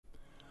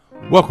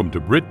Welcome to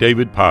Britt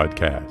David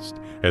Podcast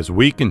as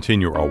we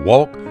continue our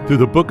walk through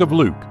the book of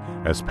Luke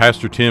as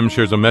Pastor Tim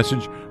shares a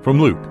message from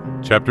Luke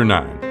chapter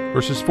 9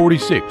 verses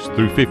 46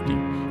 through 50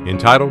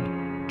 entitled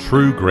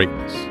True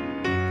Greatness.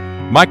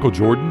 Michael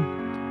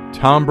Jordan,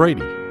 Tom Brady,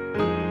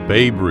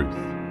 Babe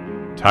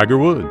Ruth, Tiger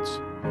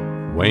Woods,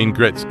 Wayne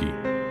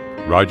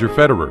Gretzky, Roger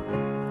Federer,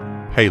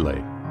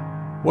 Pele.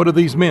 What do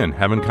these men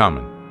have in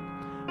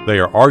common? They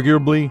are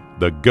arguably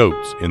the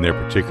GOATs in their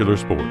particular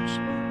sports,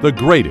 the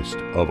greatest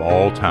of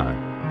all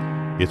time.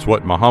 It's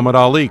what Muhammed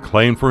Ali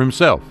claimed for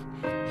himself.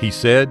 He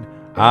said,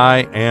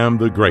 "I am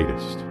the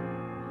greatest."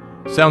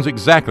 Sounds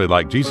exactly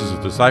like Jesus'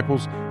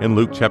 disciples in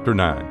Luke chapter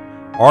 9,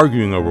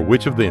 arguing over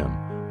which of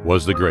them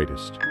was the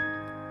greatest.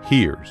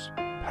 Here's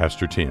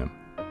Pastor Tim.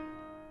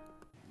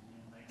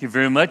 Thank you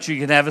very much. You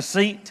can have a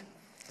seat.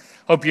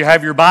 Hope you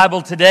have your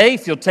Bible today.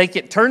 If you'll take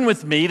it, turn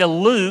with me to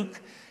Luke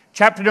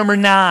chapter number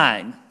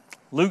 9.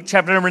 Luke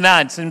chapter number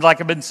 9. Seems like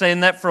I've been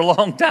saying that for a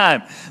long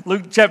time.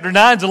 Luke chapter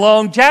 9 is a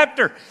long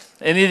chapter,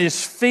 and it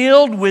is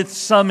filled with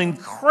some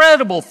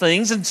incredible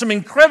things and some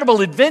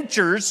incredible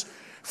adventures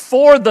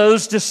for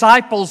those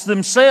disciples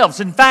themselves.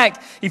 In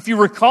fact, if you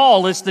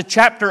recall, as the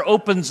chapter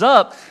opens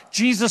up,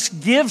 Jesus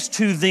gives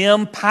to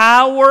them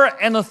power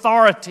and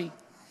authority.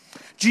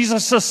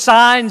 Jesus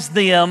assigns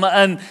them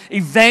an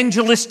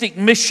evangelistic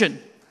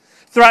mission.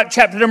 Throughout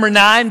chapter number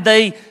 9,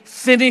 they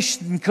finish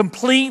and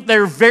complete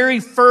their very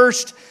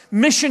first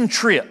mission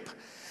trip.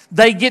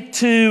 They get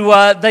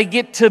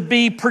to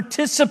be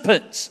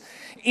participants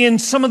in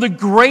some of the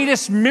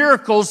greatest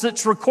miracles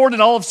that's recorded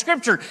in all of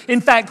Scripture.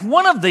 In fact,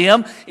 one of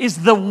them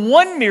is the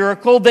one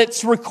miracle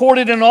that's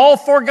recorded in all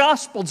four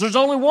Gospels. There's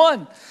only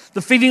one.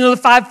 The feeding of the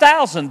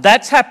 5,000.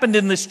 That's happened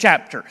in this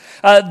chapter.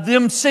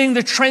 Them seeing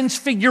the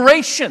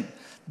transfiguration.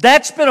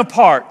 That's been a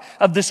part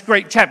of this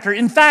great chapter.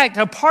 In fact,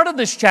 a part of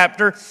this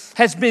chapter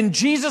has been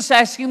Jesus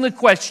asking the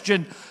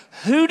question,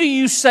 "Who do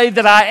you say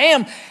that I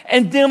am?"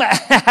 And them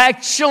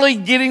actually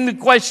getting the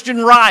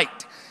question right.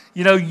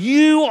 You know,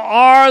 you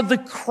are the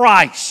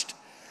Christ,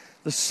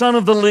 the Son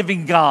of the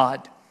living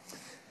God.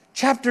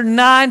 Chapter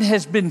 9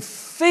 has been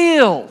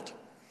filled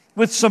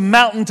with some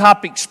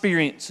mountaintop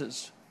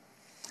experiences.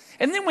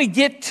 And then we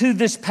get to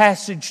this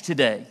passage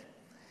today.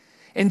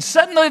 And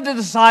suddenly the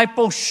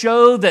disciples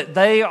show that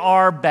they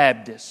are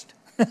Baptist.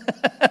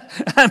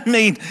 I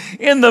mean,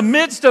 in the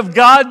midst of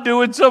God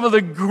doing some of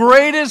the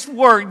greatest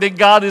work that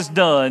God has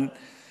done,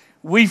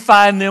 we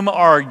find them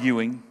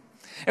arguing.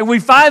 And we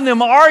find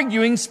them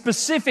arguing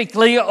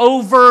specifically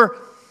over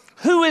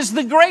who is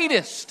the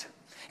greatest.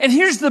 And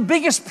here's the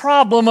biggest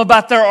problem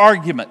about their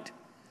argument.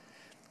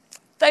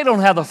 They don't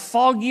have the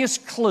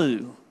foggiest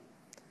clue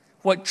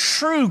what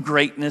true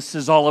greatness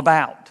is all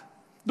about.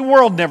 The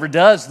world never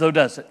does, though,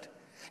 does it?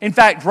 In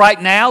fact,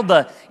 right now,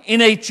 the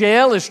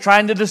NHL is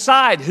trying to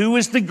decide who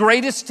is the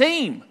greatest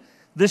team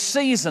this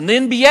season. The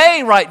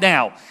NBA right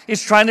now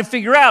is trying to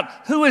figure out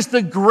who is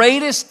the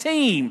greatest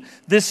team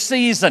this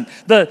season.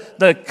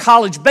 The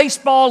college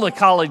baseball, the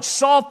college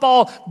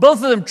softball,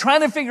 both of them trying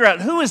to figure out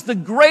who is the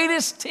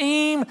greatest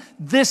team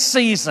this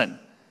season.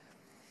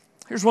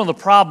 Here's one of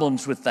the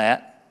problems with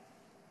that.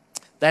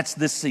 That's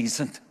this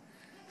season.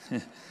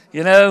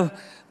 You know,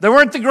 they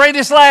weren't the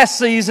greatest last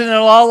season in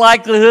all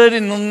likelihood,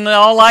 and in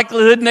all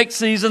likelihood next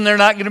season they're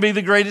not going to be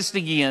the greatest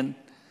again.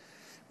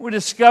 What we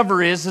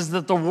discover is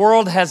that the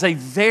world has a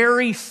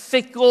very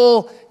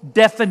fickle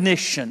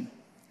definition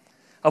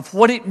of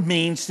what it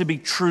means to be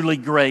truly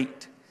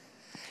great.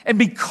 And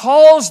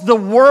because the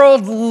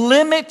world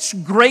limits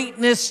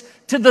greatness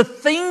to the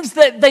things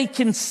that they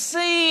can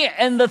see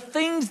and the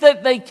things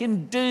that they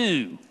can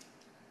do,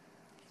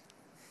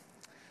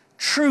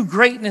 true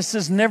greatness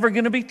is never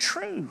going to be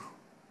true.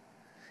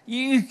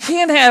 You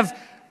can't have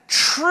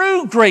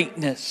true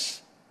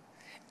greatness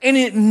and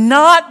it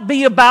not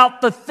be about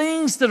the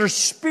things that are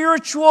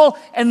spiritual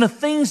and the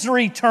things that are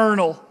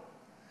eternal.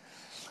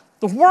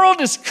 The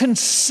world is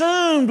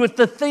consumed with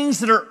the things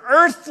that are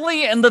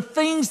earthly and the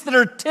things that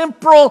are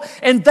temporal,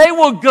 and they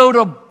will go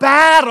to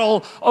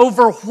battle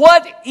over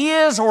what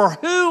is or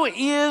who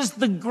is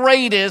the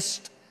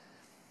greatest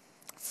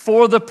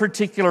for the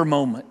particular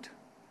moment.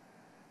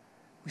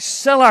 We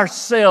sell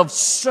ourselves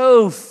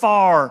so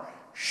far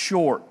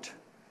short.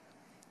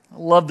 I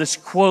love this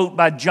quote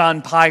by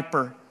John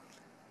Piper.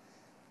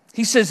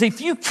 He says, "If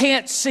you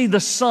can't see the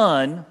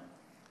sun,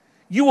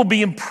 you will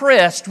be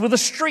impressed with a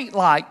street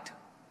light.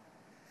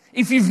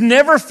 If you've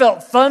never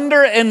felt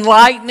thunder and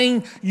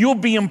lightning, you'll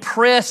be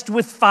impressed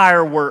with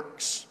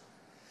fireworks.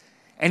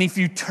 And if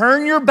you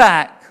turn your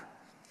back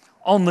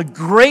on the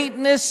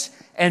greatness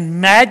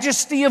and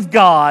majesty of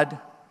God,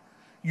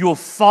 you'll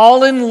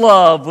fall in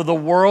love with a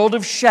world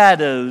of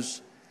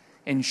shadows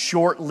and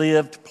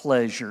short-lived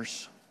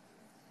pleasures."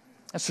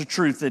 That's the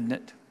truth, isn't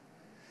it?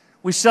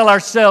 We sell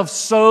ourselves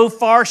so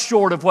far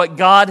short of what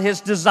God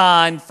has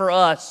designed for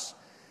us.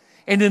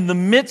 And in the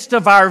midst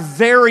of our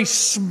very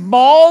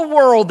small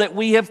world that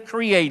we have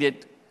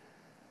created,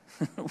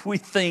 we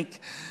think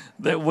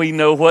that we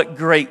know what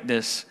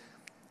greatness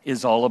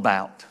is all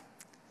about.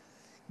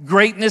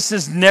 Greatness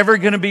is never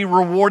going to be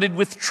rewarded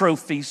with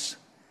trophies,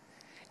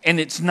 and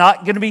it's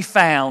not going to be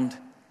found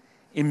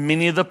in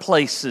many of the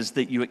places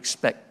that you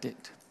expect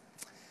it.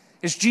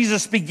 As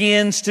Jesus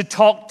begins to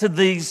talk to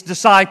these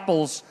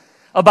disciples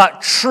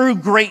about true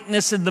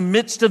greatness in the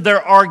midst of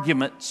their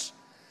arguments,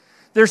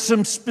 there's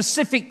some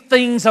specific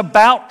things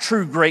about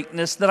true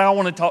greatness that I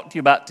want to talk to you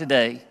about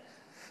today.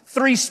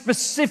 3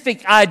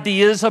 specific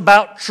ideas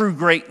about true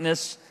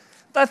greatness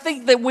that I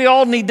think that we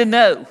all need to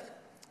know.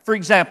 For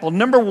example,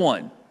 number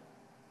 1,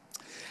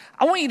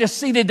 I want you to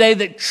see today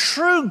that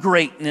true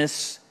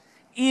greatness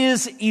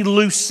is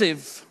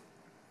elusive.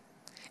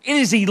 It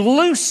is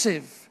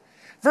elusive.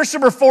 Verse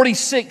number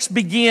 46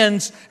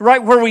 begins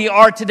right where we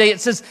are today. It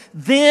says,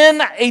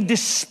 "Then a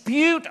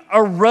dispute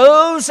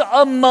arose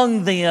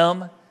among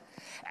them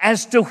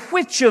as to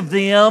which of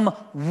them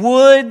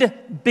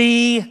would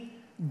be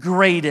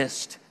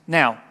greatest."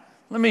 Now,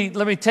 let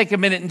me take a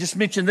minute and just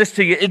mention this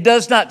to you. It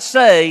does not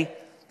say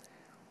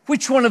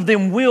which one of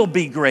them will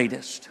be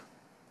greatest.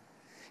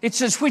 It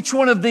says which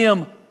one of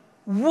them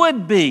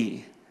would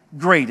be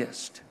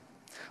greatest.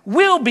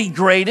 Will be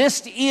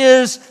greatest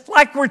is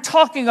like we're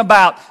talking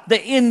about the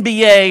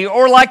NBA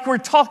or like we're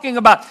talking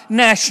about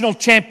national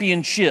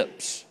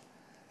championships.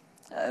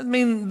 I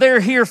mean, they're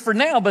here for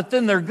now, but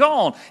then they're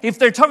gone. If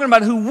they're talking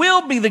about who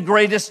will be the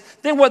greatest,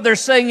 then what they're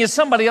saying is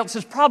somebody else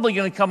is probably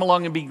going to come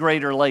along and be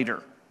greater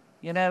later.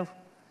 You know?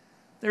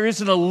 There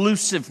is an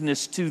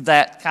elusiveness to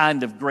that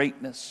kind of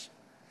greatness.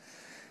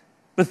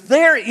 But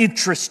they're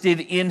interested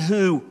in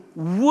who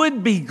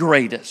would be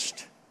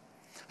greatest.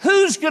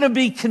 Who's going to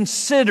be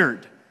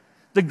considered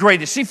the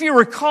greatest? If you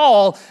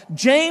recall,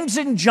 James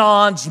and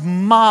John's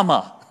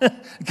mama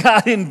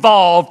got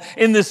involved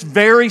in this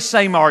very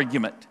same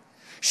argument.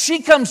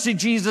 She comes to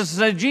Jesus and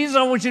says, "Jesus,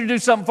 I want you to do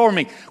something for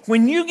me.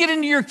 When you get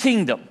into your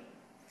kingdom,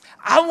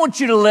 I want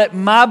you to let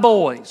my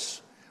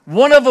boys,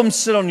 one of them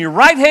sit on your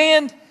right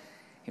hand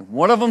and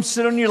one of them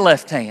sit on your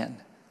left hand."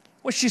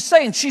 What's she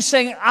saying? She's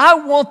saying, I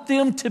want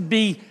them to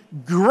be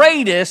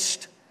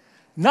greatest,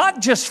 not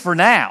just for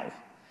now.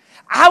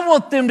 I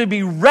want them to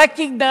be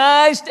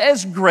recognized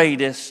as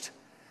greatest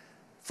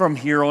from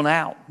here on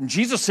out. And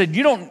Jesus said,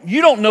 you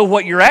don't know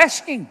what you're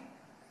asking.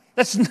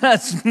 That's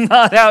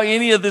not how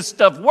any of this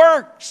stuff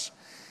works.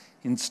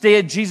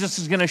 Instead, Jesus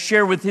is going to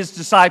share with his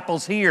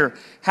disciples here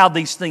how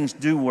these things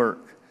do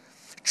work.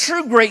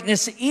 True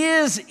greatness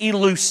is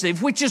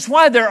elusive, which is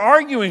why they're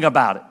arguing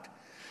about it.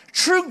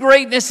 True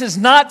greatness is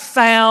not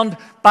found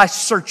by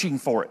searching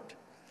for it.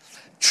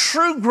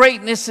 True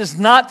greatness is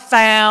not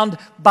found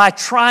by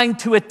trying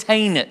to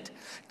attain it.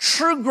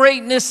 True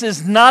greatness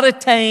is not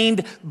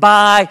attained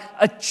by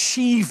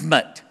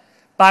achievement,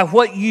 by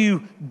what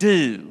you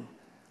do.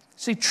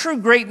 See, true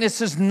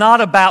greatness is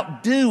not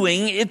about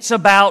doing, it's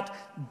about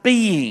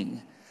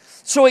being.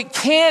 So it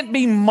can't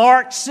be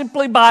marked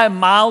simply by a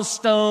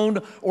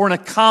milestone or an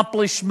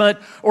accomplishment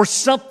or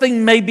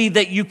something maybe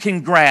that you can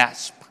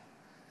grasp.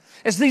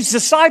 As these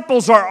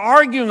disciples are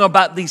arguing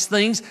about these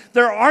things,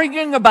 they're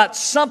arguing about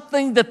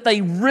something that they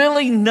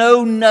really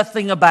know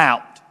nothing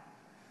about.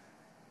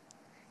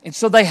 And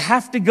so they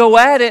have to go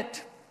at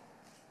it,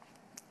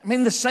 I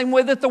mean, the same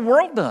way that the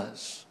world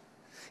does.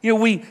 You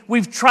know,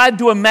 we've tried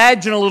to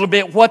imagine a little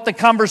bit what the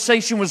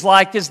conversation was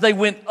like as they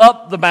went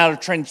up the Mount of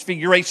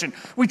Transfiguration.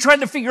 We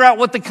tried to figure out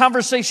what the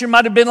conversation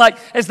might have been like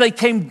as they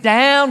came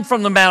down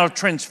from the Mount of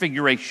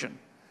Transfiguration.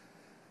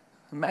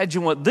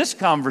 Imagine what this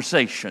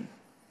conversation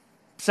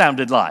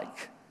sounded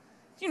like.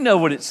 You know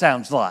what it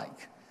sounds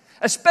like.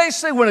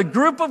 Especially when a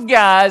group of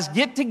guys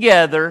get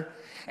together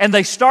and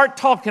they start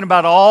talking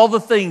about all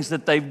the things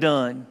that they've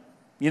done.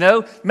 You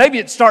know, maybe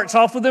it starts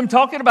off with them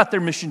talking about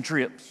their mission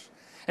trips.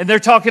 And they're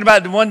talking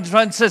about the one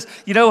says,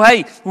 you know,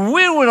 hey, when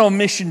we went on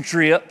mission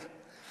trip,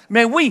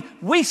 man, we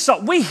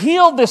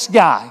healed this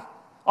guy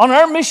on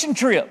our mission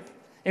trip.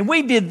 And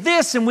we did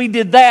this and we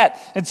did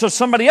that. And so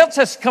somebody else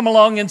has to come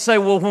along and say,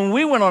 well, when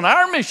we went on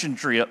our mission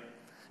trip,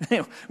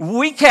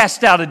 we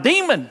cast out a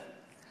demon.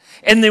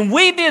 And then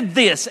we did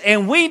this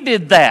and we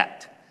did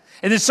that.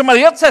 And then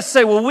somebody else has to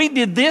say, well, we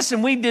did this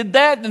and we did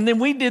that. And then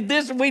we did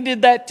this and we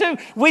did that too.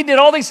 We did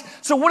all these.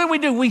 So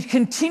what do? We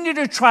continue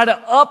to try to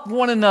up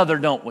one another,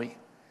 don't we?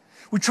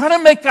 We try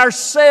to make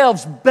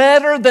ourselves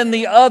better than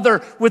the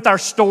other with our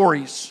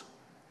stories.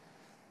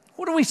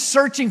 What are we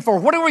searching for?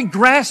 What are we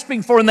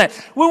grasping for in that?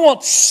 We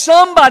want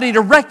somebody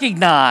to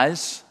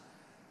recognize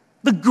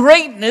the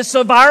greatness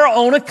of our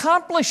own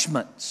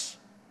accomplishments.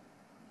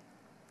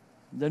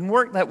 It doesn't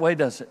work that way,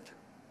 does it?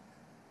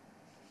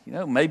 You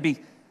know, maybe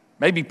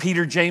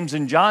Peter, James,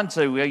 and John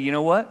say, well, you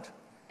know what?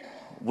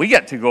 We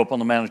got to go up on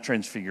the Mount of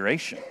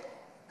Transfiguration.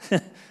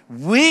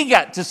 We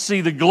got to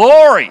see the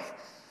glory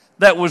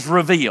that was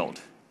revealed,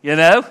 you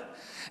know?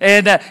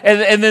 And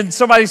then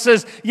somebody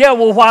says, yeah,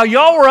 well, while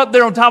y'all were up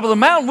there on top of the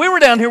mountain, we were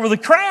down here with the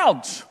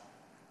crowds,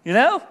 you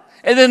know?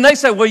 And then they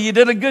say, well, you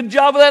did a good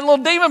job of that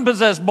little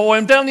demon-possessed boy,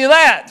 I'm telling you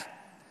that.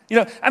 You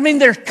know, I mean,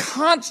 they're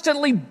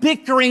constantly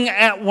bickering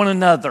at one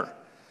another.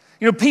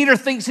 Peter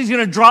thinks he's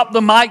going to drop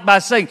the mic by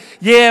saying,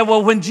 yeah,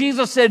 well, when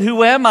Jesus said,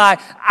 who am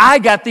I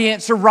got the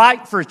answer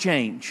right for a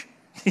change.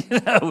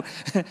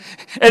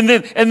 And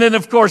then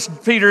of course,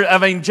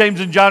 James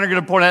and John are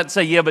going to point out and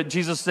say, yeah, but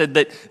Jesus said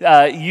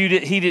that you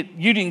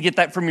didn't get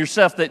that from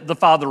yourself, that the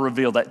Father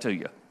revealed that to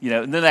you.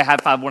 And then they high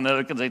five one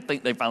another because they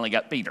think they finally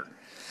got Peter.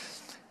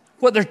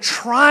 What they're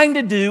trying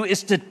to do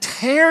is to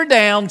tear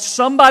down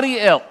somebody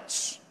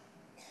else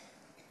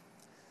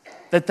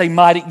that they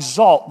might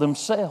exalt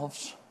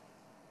themselves.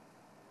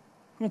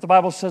 You know what the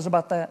Bible says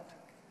about that?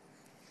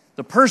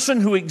 The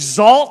person who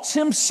exalts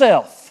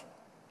himself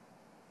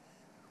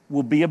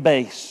will be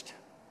abased.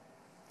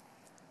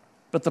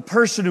 But the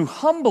person who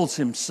humbles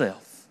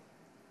himself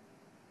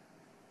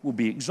will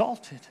be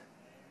exalted.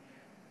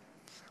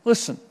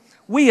 Listen,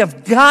 we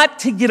have got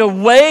to get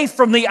away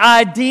from the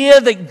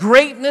idea that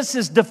greatness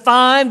is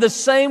defined the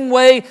same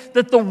way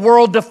that the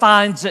world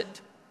defines it.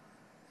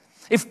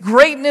 If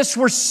greatness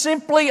were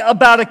simply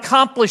about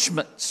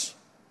accomplishments,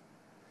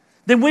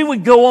 then we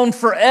would go on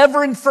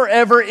forever and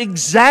forever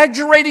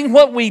exaggerating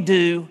what we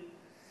do,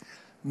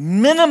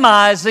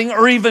 minimizing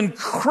or even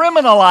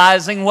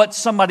criminalizing what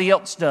somebody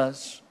else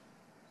does.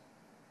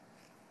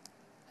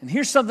 And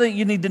here's something that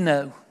you need to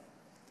know.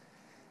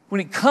 When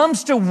it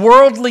comes to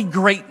worldly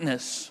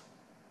greatness,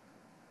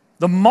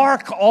 the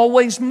mark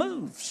always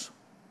moves,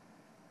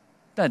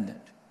 doesn't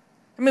it?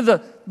 I mean,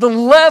 the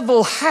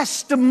level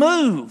has to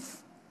move.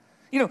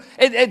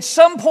 At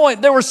some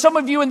point, there were some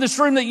of you in this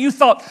room that you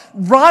thought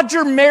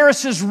Roger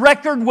Maris's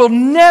record will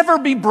never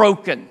be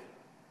broken.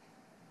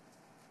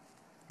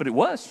 But it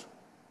was.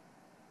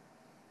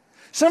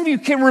 Some of you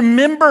can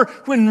remember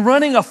when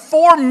running a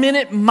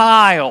 4-minute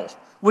mile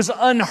was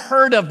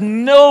unheard of.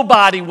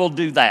 Nobody will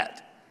do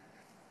that.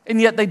 And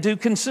yet they do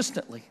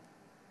consistently.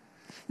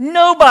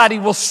 Nobody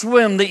will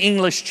swim the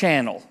English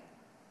Channel.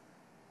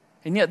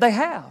 And yet they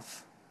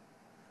have.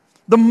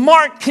 The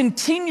mark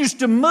continues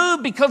to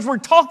move because we're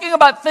talking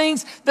about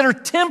things that are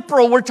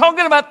temporal. We're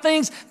talking about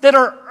things that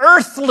are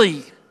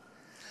earthly.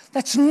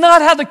 That's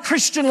not how the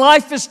Christian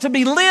life is to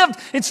be lived.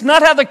 It's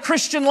not how the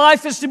Christian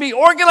life is to be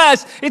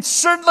organized. It's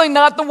certainly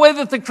not the way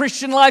that the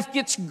Christian life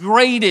gets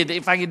graded,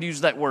 if I could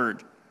use that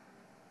word.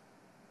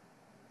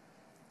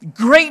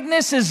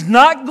 Greatness is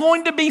not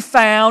going to be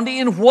found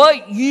in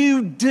what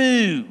you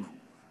do.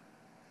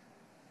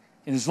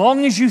 And as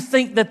long as you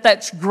think that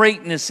that's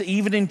greatness,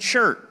 even in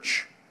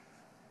church,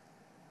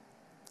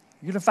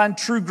 you're going to find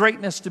true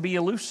greatness to be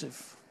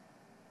elusive.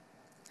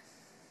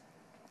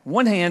 On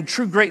one hand,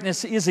 true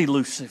greatness is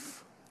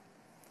elusive.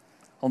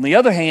 On the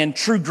other hand,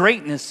 true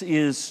greatness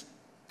is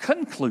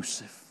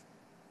conclusive.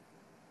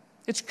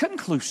 It's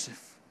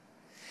conclusive.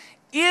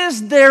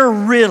 Is there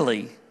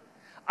really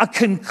a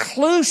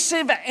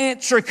conclusive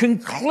answer, a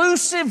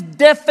conclusive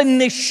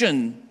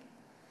definition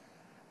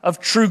of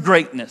true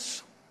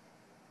greatness?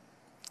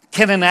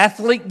 Can an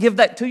athlete give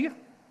that to you?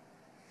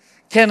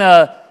 Can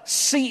a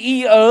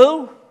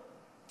CEO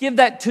give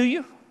that to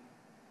you?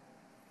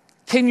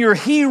 Can your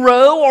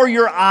hero or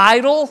your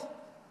idol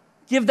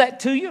give that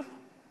to you?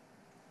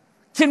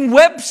 Can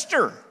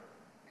Webster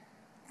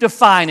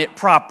define it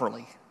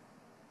properly?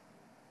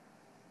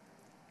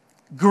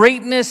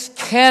 Greatness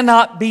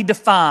cannot be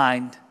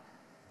defined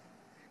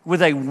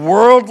with a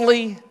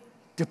worldly,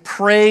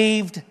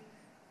 depraved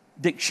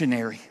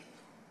dictionary,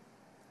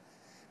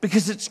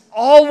 because it's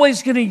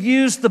always going to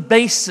use the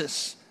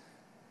basis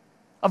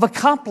of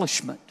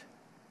accomplishment.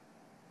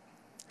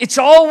 It's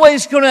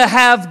always going to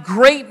have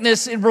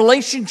greatness in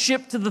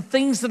relationship to the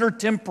things that are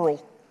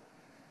temporal,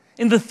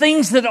 in the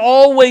things that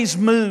always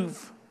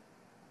move.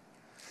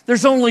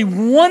 There's only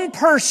one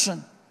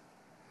person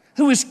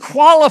who is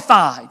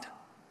qualified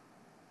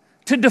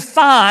to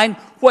define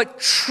what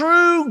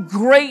true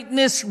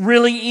greatness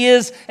really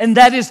is, and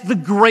that is the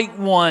Great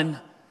One,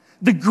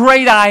 the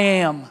great I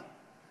am,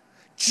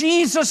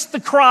 Jesus the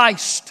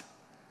Christ.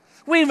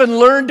 We even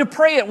learned to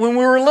pray it when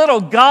we were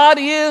little. God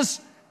is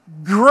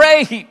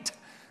great.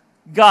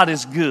 God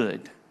is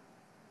good,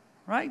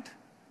 right?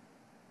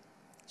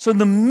 So in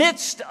the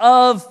midst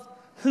of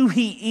who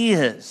He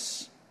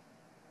is,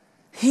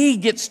 He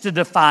gets to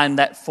define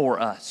that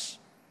for us.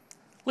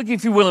 Look,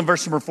 if you will, in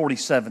verse number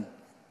 47.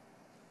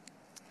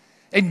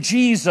 And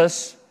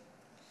Jesus,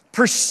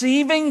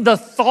 perceiving the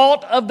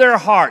thought of their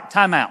heart,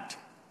 time out.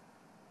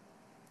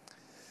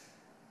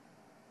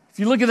 If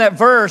you look at that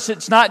verse,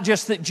 it's not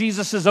just that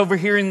Jesus is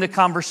overhearing the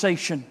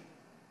conversation.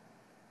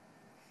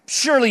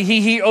 Surely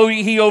he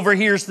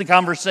overhears the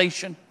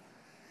conversation.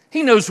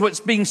 He knows what's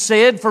being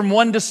said from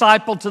one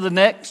disciple to the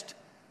next.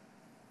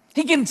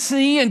 He can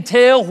see and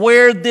tell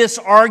where this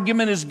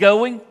argument is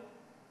going.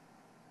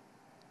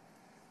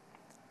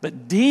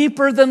 But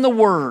deeper than the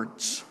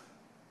words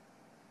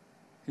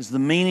is the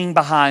meaning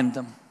behind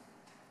them.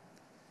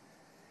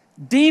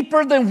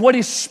 Deeper than what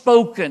is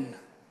spoken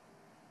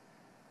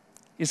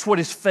is what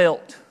is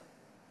felt.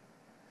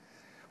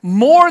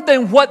 More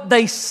than what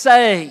they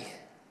say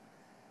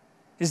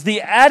is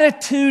the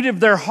attitude of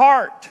their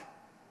heart.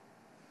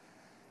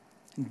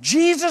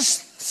 Jesus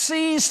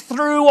sees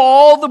through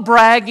all the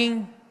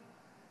bragging.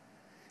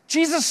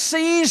 Jesus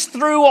sees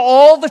through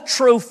all the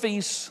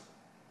trophies.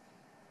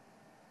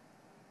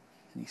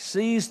 And He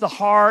sees the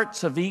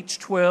hearts of each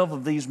 12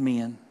 of these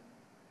men.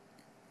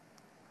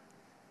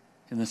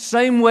 In the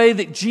same way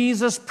that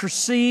Jesus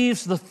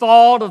perceives the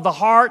thought of the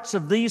hearts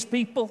of these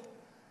people,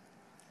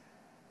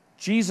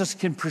 Jesus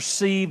can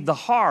perceive the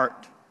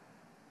heart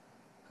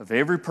of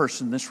every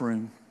person in this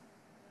room.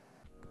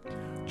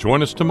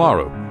 Join us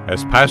tomorrow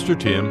as Pastor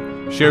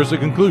Tim shares the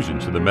conclusion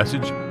to the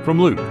message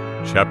from Luke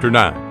chapter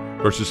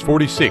 9, verses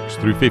 46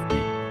 through 50,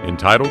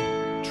 entitled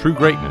True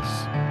Greatness.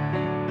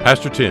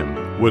 Pastor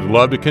Tim would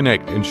love to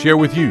connect and share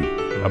with you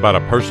about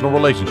a personal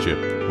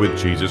relationship with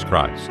Jesus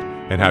Christ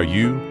and how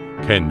you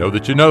can know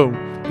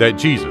that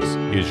Jesus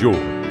is your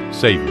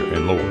Savior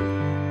and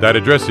Lord. That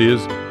address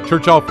is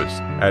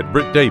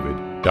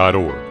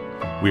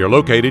churchoffice@brittdavid.org. We are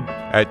located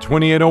at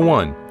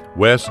 2801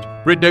 West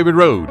Britt David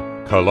Road,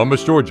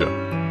 Columbus, Georgia,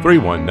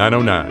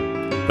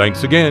 31909.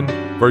 Thanks again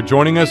for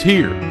joining us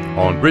here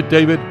on Britt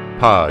David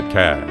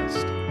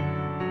Podcast.